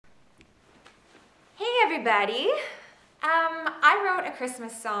everybody. I wrote a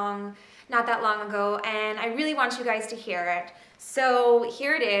Christmas song not that long ago and I really want you guys to hear it. So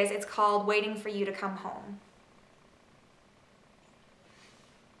here it is. It's called Waiting for You to Come Home.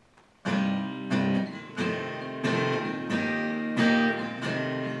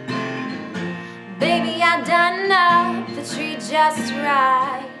 Baby, I done up the tree just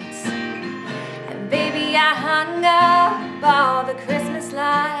right. And baby, I hung up all the Christmas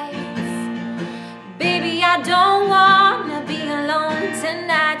lights. Baby, I don't wanna be alone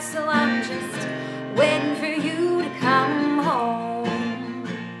tonight, so I'm just waiting for you to come home.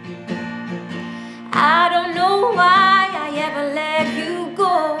 I don't know why I ever let you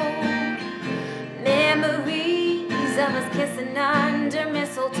go. Memories of us kissing under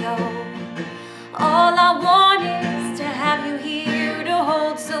mistletoe. All I want is to have you here to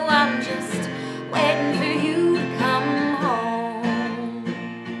hold, so I'm just waiting for you to come home.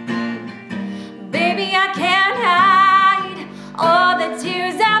 Baby, I can't hide all the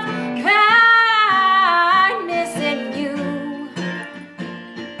tears I've cried missing you.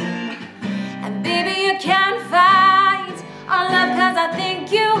 And baby, you can't fight our love, 'cause I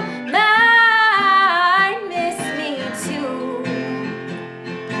think you might miss me too.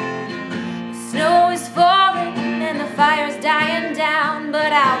 The snow is falling and the fire's dying down,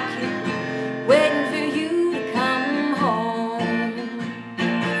 but I'll keep waiting for you to come home.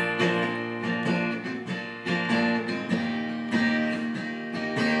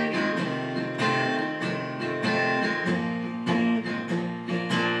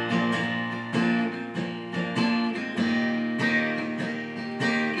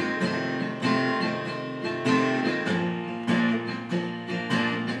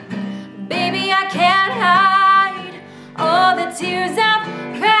 Baby, I can't hide all the tears I've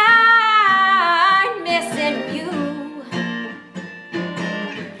cried missing you.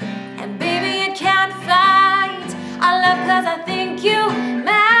 And baby, you can't fight our love, 'cause I think you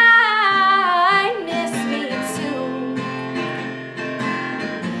might miss me too.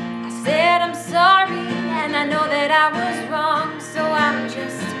 I said I'm sorry and I know that I was wrong, so I'm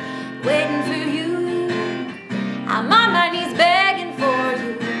just waiting for you. I'm on my knees begging for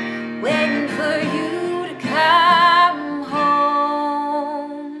you, waiting for you to come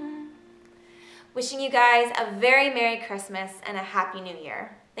home. Wishing you guys a very Merry Christmas and a Happy New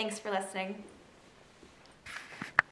Year. Thanks for listening.